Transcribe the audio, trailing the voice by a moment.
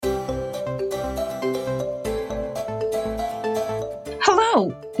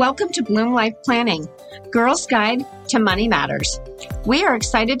Hello, welcome to Bloom Life Planning, Girls Guide to Money Matters. We are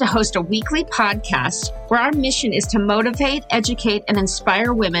excited to host a weekly podcast where our mission is to motivate, educate, and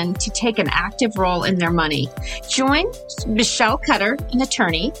inspire women to take an active role in their money. Join Michelle Cutter, an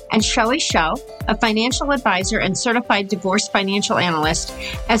attorney, and Shelley Schell, a financial advisor and certified divorce financial analyst,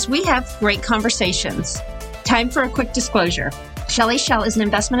 as we have great conversations. Time for a quick disclosure. Shelley Schell is an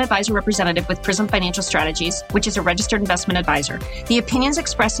investment advisor representative with Prism Financial Strategies, which is a registered investment advisor. The opinions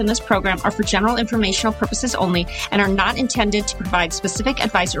expressed in this program are for general informational purposes only and are not intended to provide specific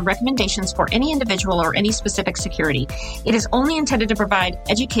advice or recommendations for any individual or any specific security. It is only intended to provide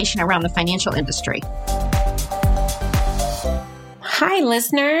education around the financial industry. Hi,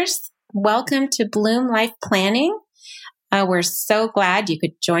 listeners. Welcome to Bloom Life Planning. We're so glad you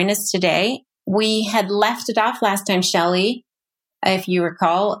could join us today. We had left it off last time, Shelley, if you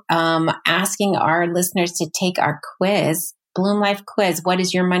recall, asking our listeners to take our quiz, Bloom Life Quiz. What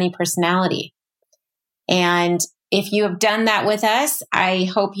is your money personality? And if you have done that with us, I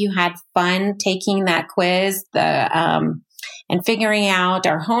hope you had fun taking that quiz, and figuring out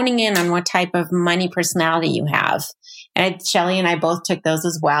or honing in on what type of money personality you have. And Shelley and I both took those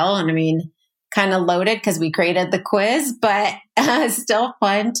as well. And I mean, kind of loaded because we created the quiz, but still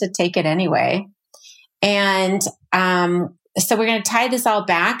fun to take it anyway. And so we're going to tie this all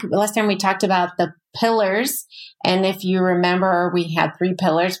back. Last time we talked about the pillars. And if you remember, we had 3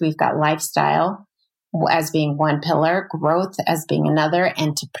 pillars. We've got lifestyle as being one pillar, growth as being another,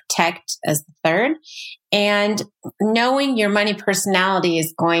 and to protect as the third. And knowing your money personality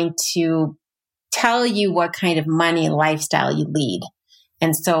is going to tell you what kind of money lifestyle you lead.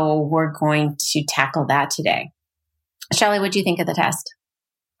 And so we're going to tackle that today. Shelley, what do you think of the test?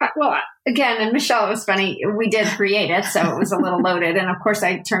 Well, again, and Michelle, it was funny. We did create it, so it was a little loaded. And of course,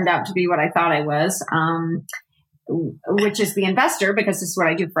 I turned out to be what I thought I was, which is the investor, because this is what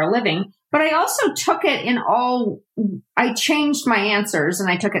I do for a living. But I also took it I changed my answers,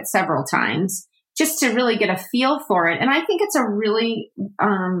 and I took it several times just to really get a feel for it. And I think it's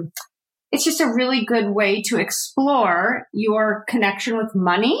it's just a really good way to explore your connection with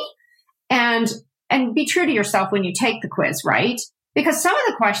money and be true to yourself when you take the quiz, right? Because some of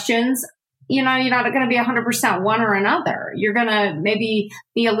the questions, you're not going to be 100% one or another. You're going to maybe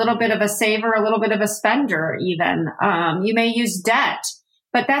be a little bit of a saver, a little bit of a spender even. You may use debt.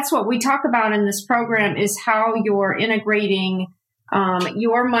 But that's what we talk about in this program, is how you're integrating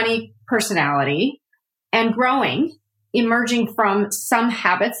your money personality and growing, emerging from some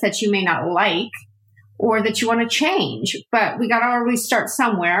habits that you may not like or that you want to change. But we got to always start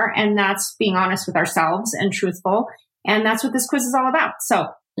somewhere, and that's being honest with ourselves and truthful. And that's what this quiz is all about. So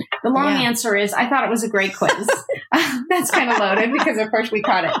the long answer is, I thought it was a great quiz. That's kind of loaded because, of course, we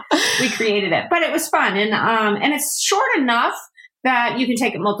caught it. We created it. But it was fun. And it's short enough that you can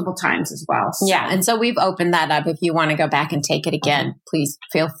take it multiple times as well. So. Yeah. And so we've opened that up. If you want to go back and take it again, please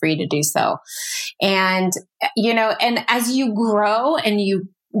feel free to do so. And, and as you grow and you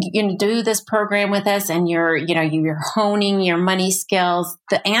do this program with us, and you're honing your money skills,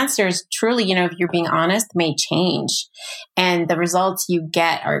 the answers truly, if you're being honest, may change, and the results you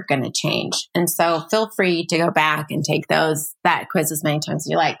get are going to change. And so feel free to go back and take that quiz as many times as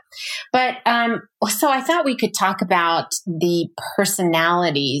you like. But, so I thought we could talk about the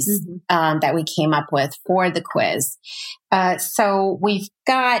personalities, that we came up with for the quiz. So we've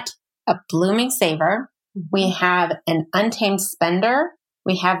got a blooming saver. We have an untamed spender.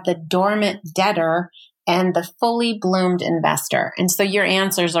 We have the dormant debtor and the fully bloomed investor. And so your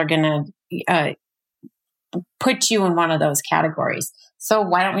answers are going to put you in one of those categories. So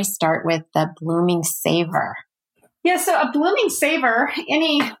why don't we start with the blooming saver? Yeah, so a blooming saver,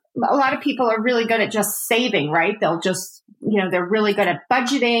 a lot of people are really good at just saving, right? They'll just, they're really good at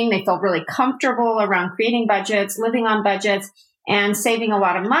budgeting. They feel really comfortable around creating budgets, living on budgets, and saving a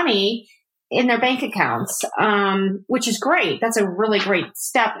lot of money in their bank accounts, which is great. That's a really great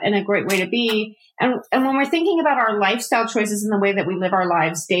step and a great way to be. And when we're thinking about our lifestyle choices and the way that we live our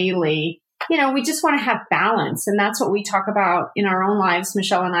lives daily, we just want to have balance. And that's what we talk about in our own lives,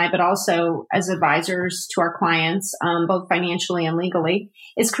 Michelle and I, but also as advisors to our clients, both financially and legally,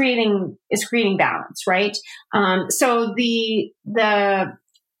 is creating balance, right? So the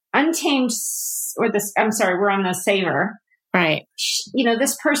untamed, we're on the saver. Right.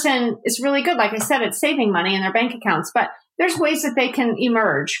 This person is really good, like I said, at saving money in their bank accounts, but there's ways that they can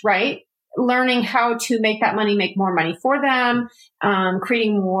emerge, right? Learning how to make that money make more money for them,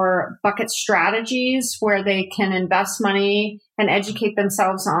 creating more bucket strategies where they can invest money and educate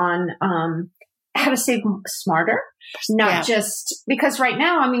themselves on how to save smarter, not just because right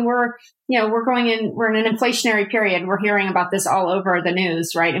now, I mean, we're in an inflationary period. We're hearing about this all over the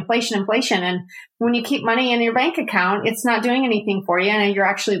news, right? Inflation. And when you keep money in your bank account, it's not doing anything for you. And you're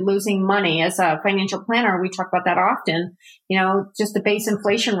actually losing money. As a financial planner, we talk about that often. Just the base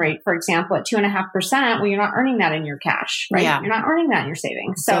inflation rate, for example, at 2.5%, well, you're not earning that in your cash, right? Yeah. You're not earning that in your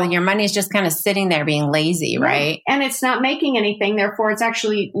savings. So your money is just kind of sitting there being lazy, right? And it's not making anything. Therefore, it's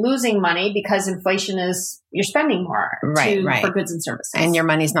actually losing money because inflation is, you're spending more for goods and services. And your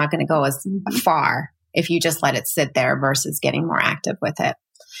money's not going to go as far if you just let it sit there versus getting more active with it.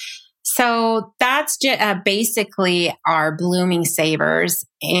 So that's basically our blooming savers.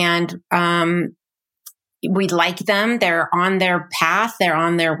 And we like them. They're on their path. They're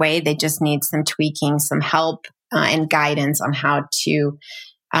on their way. They just need some tweaking, some help and guidance on how to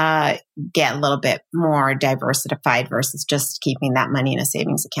get a little bit more diversified versus just keeping that money in a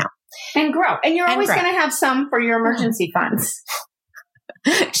savings account. And grow. And you're always going to have some for your emergency funds.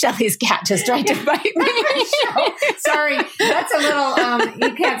 Shelly's cat just tried to bite me. Sorry, that's a little,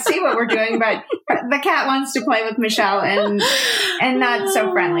 you can't see what we're doing, but the cat wants to play with Michelle and not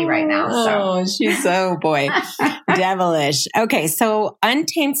so friendly right now. So. Oh, she's so, boy, devilish. Okay, so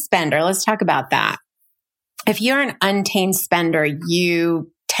untamed spender, let's talk about that. If you're an untamed spender,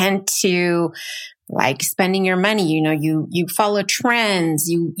 you tend to like spending your money. You follow trends.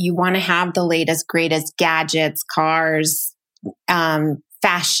 You want to have the latest, greatest gadgets, cars,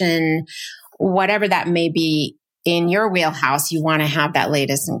 fashion, whatever that may be in your wheelhouse, you want to have that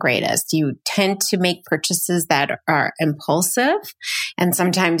latest and greatest. You tend to make purchases that are impulsive. And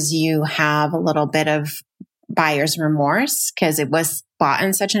sometimes you have a little bit of buyer's remorse because it was bought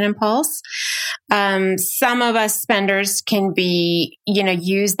in such an impulse. Some of us spenders can be,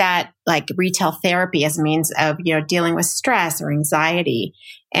 use that like retail therapy as a means of, dealing with stress or anxiety.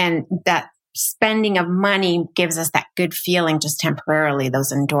 And that spending of money gives us that good feeling just temporarily,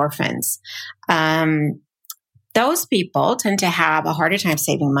 those endorphins. Those people tend to have a harder time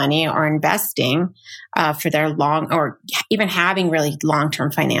saving money or investing for their or even having really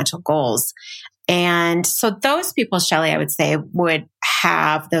long-term financial goals. And so those people, Shelly, I would say would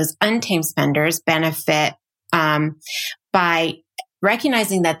have those untamed spenders benefit by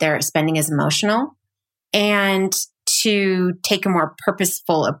recognizing that their spending is emotional and to take a more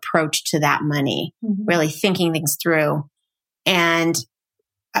purposeful approach to that money, really thinking things through. And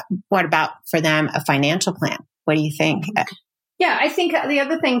what about for them, a financial plan? What do you think? Yeah, I think the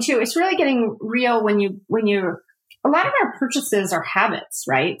other thing too, it's really getting real when you're, a lot of our purchases are habits,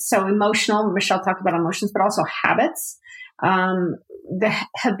 right? So emotional, Michelle talked about emotions, but also habits, the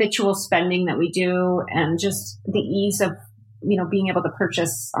habitual spending that we do and just the ease of, being able to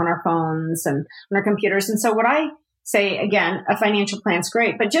purchase on our phones and on our computers. And so what I say, again, a financial plan is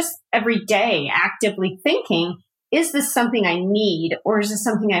great, but just every day actively thinking, is this something I need or is this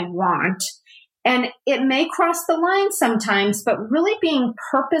something I want? And it may cross the line sometimes, but really being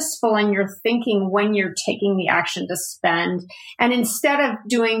purposeful in your thinking when you're taking the action to spend. And instead of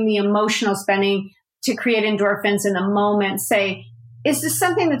doing the emotional spending to create endorphins in the moment, say, is this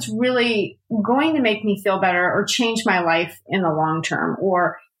something that's really going to make me feel better or change my life in the long term?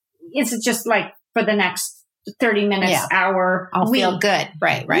 Or is it just like for the next 30 minutes, hour, I'll feel good.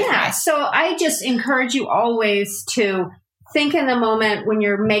 Right. Yeah. So I just encourage you always to think in the moment when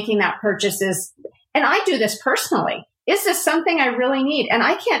you're making that purchases. And I do this personally. Is this something I really need? And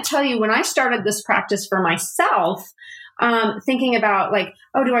I can't tell you when I started this practice for myself, thinking about like,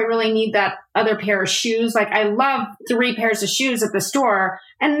 oh, do I really need that other pair of shoes? Like I love 3 pairs of shoes at the store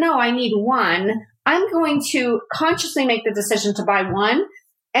and no, I need one. I'm going to consciously make the decision to buy one.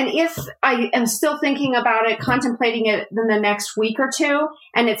 And if I am still thinking about it, contemplating it in the next week or two,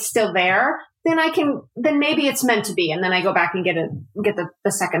 and it's still there, then maybe it's meant to be. And then I go back and get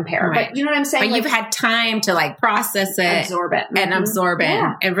the second pair. Right. But you know what I'm saying? But you've had time to like process it, absorb it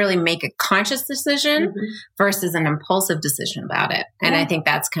and really make a conscious decision versus an impulsive decision about it. And I think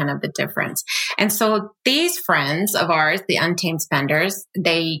that's kind of the difference. And so these friends of ours, the untamed spenders,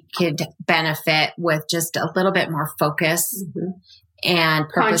 they could benefit with just a little bit more focus and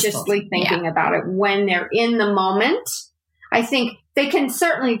consciously thinking about it when they're in the moment. I think they can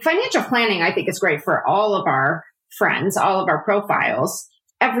certainly, financial planning, I think is great for all of our friends, all of our profiles.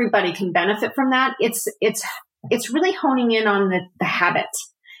 Everybody can benefit from that. It's really honing in on the habit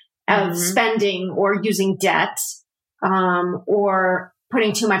of spending or using debt, or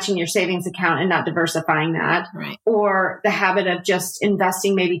putting too much in your savings account and not diversifying that, or the habit of just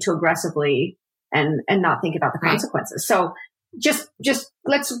investing maybe too aggressively and not think about the consequences. So just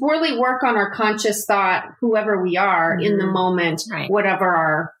let's really work on our conscious thought, whoever we are in the moment, whatever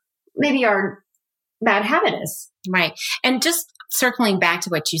our bad habit is. Right. And just circling back to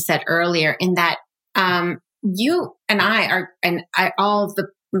what you said earlier, in that you and I are, and all of the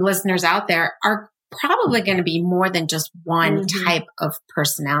listeners out there are probably going to be more than just one type of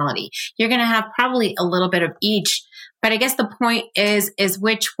personality. You're going to have probably a little bit of each. But I guess the point is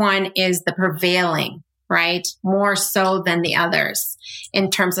which one is the prevailing, right? More so than the others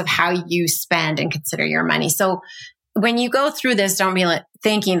in terms of how you spend and consider your money. So when you go through this, don't be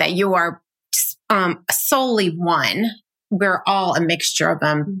thinking that you are solely one. We're all a mixture of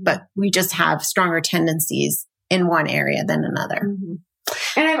them, but we just have stronger tendencies in one area than another. Mm-hmm.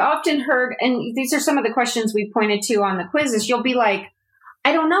 And I've often heard, and these are some of the questions we pointed to on the quizzes, you'll be like,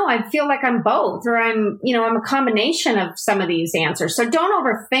 I don't know, I feel like I'm both, or I'm a combination of some of these answers. So don't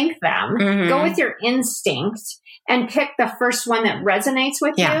overthink them. Go with your instinct and pick the first one that resonates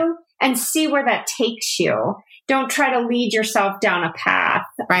with you and see where that takes you. Don't try to lead yourself down a path.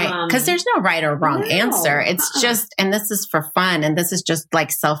 Right. Because there's no right or wrong answer. It's just, and this is for fun, and this is just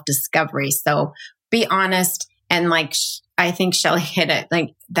like self-discovery. So be honest. And like, I think Shelly hit it,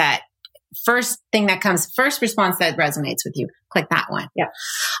 like that first thing that comes, first response that resonates with you. Click that one. Yeah.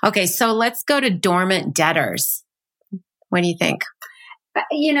 Okay. So let's go to dormant debtors. What do you think?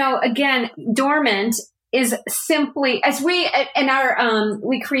 Again, dormant is simply, as we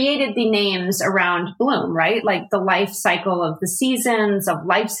created the names around Bloom, right? Like the life cycle of the seasons, of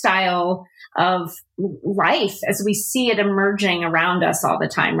lifestyle, of life as we see it emerging around us all the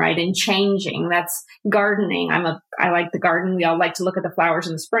time, right? And changing. That's gardening. I like the garden. We all like to look at the flowers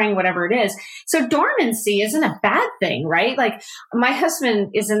in the spring, whatever it is. So dormancy isn't a bad thing, right? Like my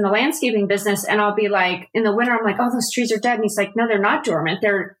husband is in the landscaping business, and I'll be like, in the winter, I'm like, oh, those trees are dead. And he's like, no, they're not dormant.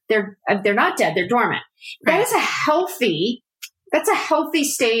 They're not dead. They're dormant. Right. That's a healthy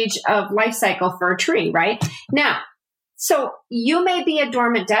stage of life cycle for a tree, right? Now, so you may be a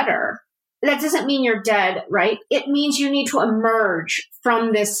dormant debtor. That doesn't mean you're dead, right? It means you need to emerge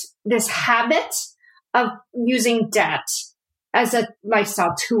from this habit of using debt as a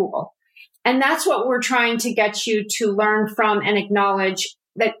lifestyle tool. And that's what we're trying to get you to learn from and acknowledge,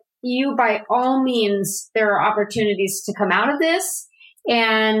 that you, by all means, there are opportunities to come out of this,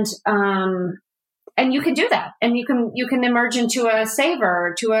 and you can do that, and you can emerge into a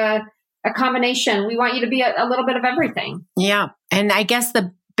saver, to a combination. We want you to be a little bit of everything. Yeah. And I guess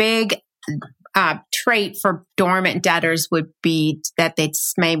the big trait for dormant debtors would be that they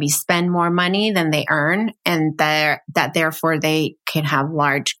maybe spend more money than they earn, and that therefore they can have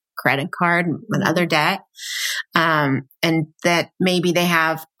large credit card and other debt, and that maybe they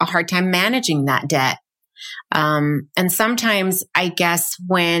have a hard time managing that debt. And sometimes I guess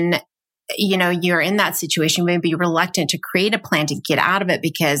when you're in that situation, you may be reluctant to create a plan to get out of it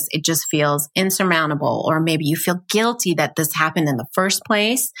because it just feels insurmountable, or maybe you feel guilty that this happened in the first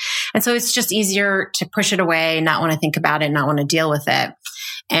place. And so it's just easier to push it away, not want to think about it, not want to deal with it.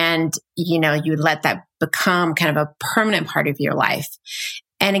 And, you let that become kind of a permanent part of your life.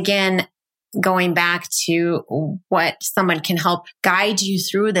 And again, going back to what someone can help guide you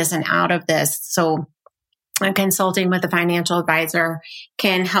through this and out of this. So consulting with a financial advisor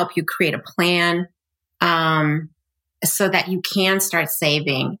can help you create a plan so that you can start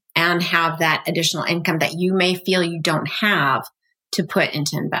saving and have that additional income that you may feel you don't have to put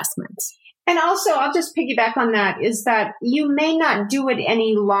into investments. And also, I'll just piggyback on that, is that you may not do it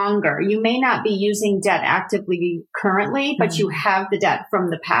any longer. You may not be using debt actively currently, but you have the debt from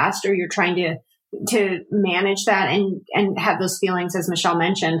the past, or you're trying to manage that and have those feelings, as Michelle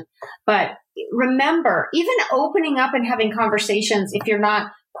mentioned. But remember, even opening up and having conversations, if you're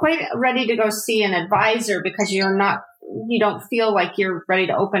not quite ready to go see an advisor because you don't feel like you're ready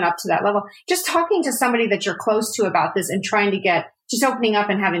to open up to that level, just talking to somebody that you're close to about this and trying to just opening up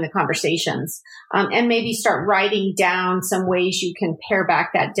and having the conversations, and maybe start writing down some ways you can pare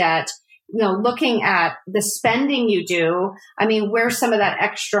back that debt. Looking at the spending you do. I mean, where's some of that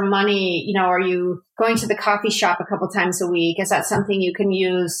extra money? Are you going to the coffee shop a couple times a week? Is that something you can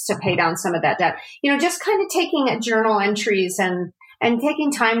use to pay down some of that debt? Just kind of taking journal entries and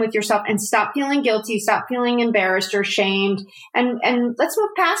taking time with yourself, and stop feeling guilty, stop feeling embarrassed or shamed. And let's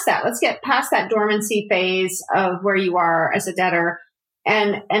move past that. Let's get past that dormancy phase of where you are as a debtor,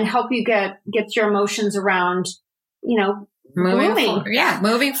 and help you get your emotions around, Moving forward. Yeah,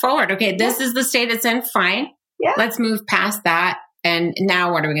 moving forward. Okay, this is the state it's in. Fine. Yeah. Let's move past that. And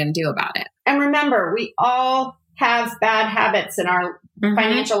now what are we going to do about it? And remember, we all have bad habits in our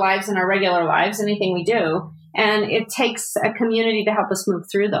financial lives and our regular lives, anything we do. And it takes a community to help us move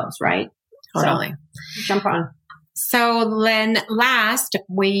through those, right? Totally. So, jump on. So then last,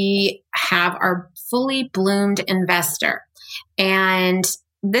 we have our fully bloomed investor. And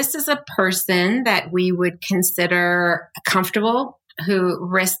this is a person that we would consider comfortable, who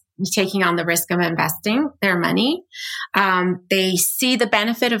taking on the risk of investing their money. They see the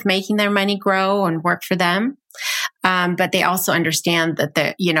benefit of making their money grow and work for them. But they also understand that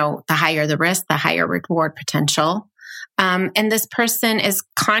the higher the risk, the higher reward potential. And this person is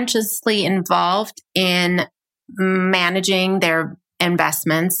consciously involved in managing their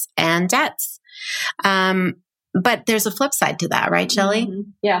investments and debts. But there's a flip side to that, right, Shelley? Mm-hmm.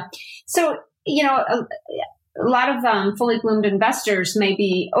 Yeah. So, a lot of fully bloomed investors may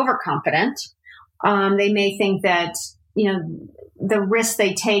be overconfident. They may think that, the risk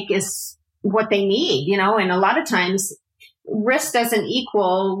they take is what they need, and a lot of times risk doesn't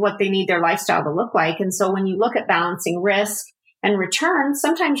equal what they need their lifestyle to look like. And so when you look at balancing risk and return,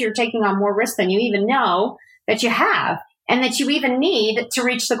 sometimes you're taking on more risk than you even know that you have and that you even need to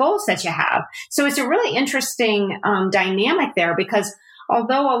reach the goals that you have. So it's a really interesting dynamic there, because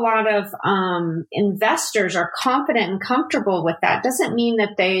although a lot of investors are confident and comfortable with that, doesn't mean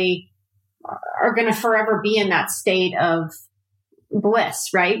that they are going to forever be in that state of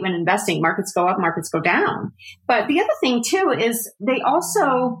bliss, right? When investing, markets go up, markets go down. But the other thing too is they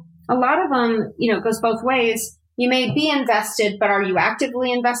also, a lot of them, it goes both ways. You may be invested, but are you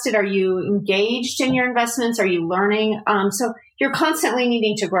actively invested? Are you engaged in your investments? Are you learning? So you're constantly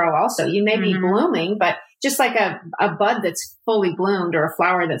needing to grow also. You may be blooming, but just like a bud that's fully bloomed or a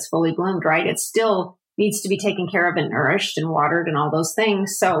flower that's fully bloomed, right? It still needs to be taken care of and nourished and watered and all those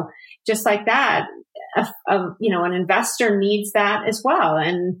things. So just like that, an investor needs that as well,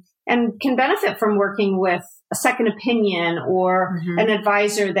 and can benefit from working with a second opinion or an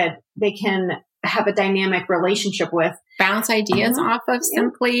advisor that they can have a dynamic relationship with. Bounce ideas off of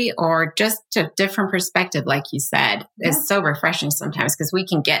simply, or just a different perspective, like you said, is so refreshing sometimes, because we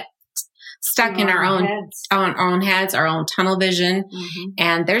can get stuck in our own heads, our own tunnel vision.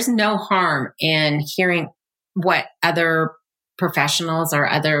 And there's no harm in hearing what other professionals or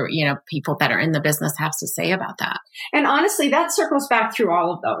other, people that are in the business have to say about that. And honestly, that circles back through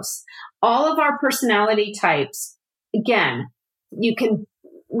all of those. All of our personality types, again, we can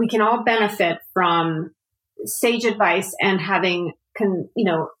all benefit from sage advice and having,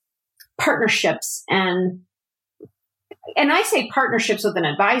 partnerships. And I say partnerships with an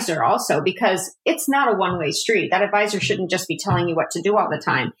advisor also, because it's not a one-way street. That advisor shouldn't just be telling you what to do all the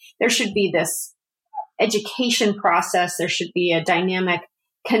time. There should be this education process. There should be a dynamic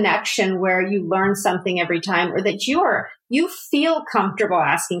connection where you learn something every time, or that you feel comfortable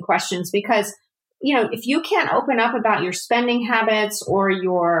asking questions, because, if you can't open up about your spending habits or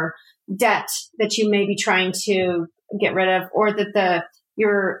your debt that you may be trying to get rid of, or that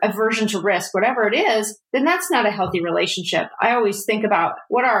your aversion to risk, whatever it is, then that's not a healthy relationship. I always think about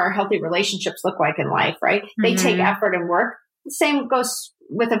what are our healthy relationships look like in life, right? They take effort and work. The same goes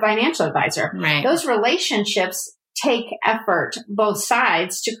with a financial advisor. Right. Those relationships take effort, both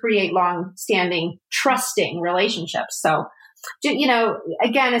sides, to create long-standing, trusting relationships. So,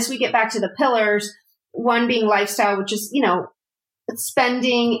 again, as we get back to the pillars, one being lifestyle, which is,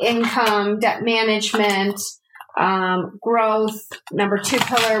 spending, income, debt management, growth. Number 2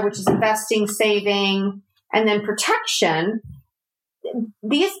 pillar, which is investing, saving, and then protection.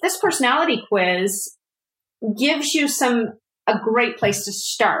 This personality quiz gives you a great place to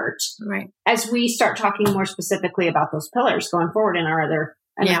start, right, as we start talking more specifically about those pillars going forward in our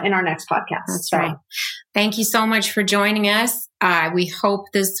next podcast. That's right. Thank you so much for joining us. We hope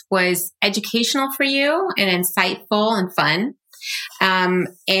this was educational for you and insightful and fun.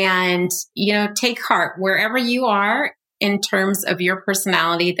 And take heart wherever you are in terms of your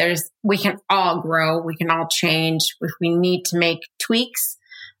personality. We can all grow. We can all change. If we need to make tweaks,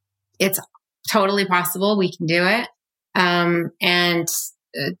 it's totally possible. We can do it. And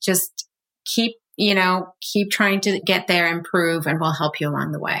just keep trying to get there, improve, and we'll help you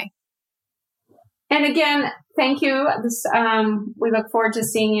along the way. And again, thank you. We look forward to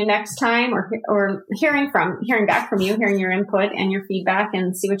seeing you next time, or hearing back from you, hearing your input and your feedback,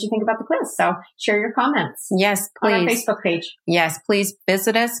 and see what you think about the quiz. So share your comments. Yes, please. On our Facebook page. Yes, please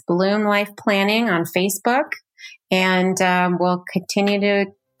visit us, Bloom Life Planning on Facebook, and we'll continue to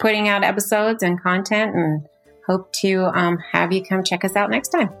putting out episodes and content, and hope to have you come check us out next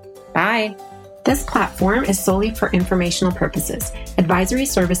time. Bye. This platform is solely for informational purposes. Advisory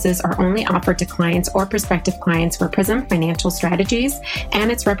services are only offered to clients or prospective clients where Prism Financial Strategies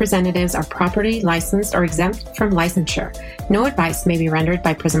and its representatives are properly licensed or exempt from licensure. No advice may be rendered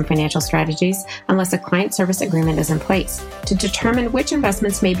by Prism Financial Strategies unless a client service agreement is in place. To determine which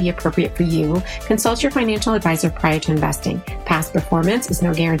investments may be appropriate for you, consult your financial advisor prior to investing. Past performance is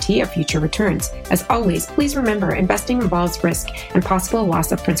no guarantee of future returns. As always, please remember investing involves risk and possible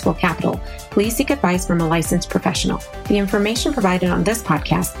loss of principal capital. Please seek advice from a licensed professional. The information provided on this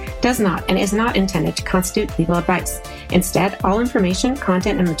podcast does not and is not intended to constitute legal advice. Instead, all information,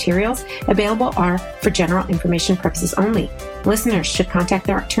 content, and materials available are for general information purposes only. Listeners should contact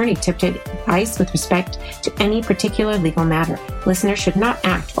their attorney to obtain advice with respect to any particular legal matter. Listeners should not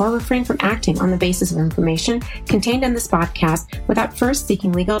act or refrain from acting on the basis of information contained in this podcast without first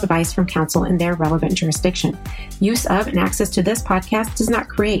seeking legal advice from counsel in their relevant jurisdiction. Use of and access to this podcast does not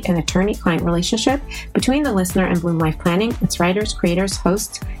create an attorney-client relationship between the listener and Bloom Life Planning, its writers, creators,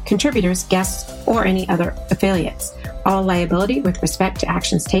 hosts, contributors, guests, or any other affiliates. All liability with respect to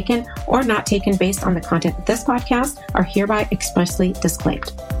actions taken or not taken based on the content of this podcast are hereby expressly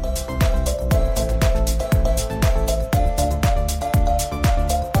disclaimed.